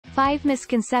5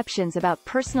 misconceptions about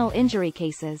personal injury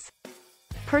cases.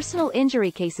 Personal injury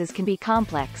cases can be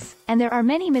complex, and there are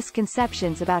many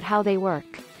misconceptions about how they work.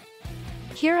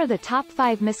 Here are the top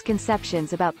 5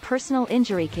 misconceptions about personal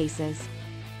injury cases.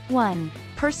 1.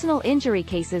 Personal injury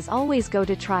cases always go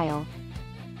to trial.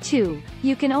 2.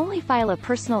 You can only file a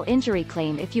personal injury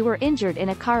claim if you were injured in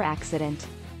a car accident.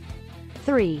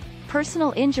 3.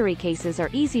 Personal injury cases are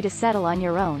easy to settle on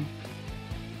your own.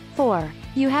 4.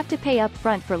 You have to pay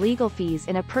upfront for legal fees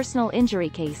in a personal injury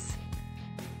case.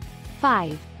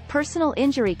 5. Personal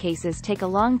injury cases take a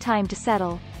long time to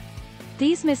settle.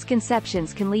 These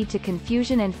misconceptions can lead to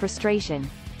confusion and frustration,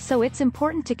 so it's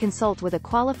important to consult with a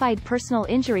qualified personal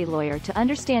injury lawyer to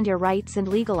understand your rights and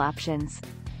legal options.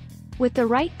 With the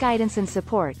right guidance and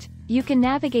support, you can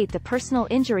navigate the personal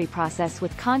injury process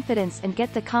with confidence and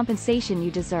get the compensation you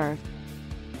deserve.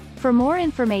 For more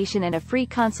information and a free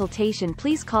consultation,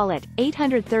 please call at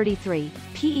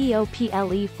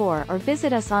 833-PEOPLE4 or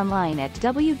visit us online at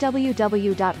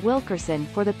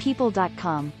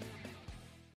www.wilkersonforthepeople.com.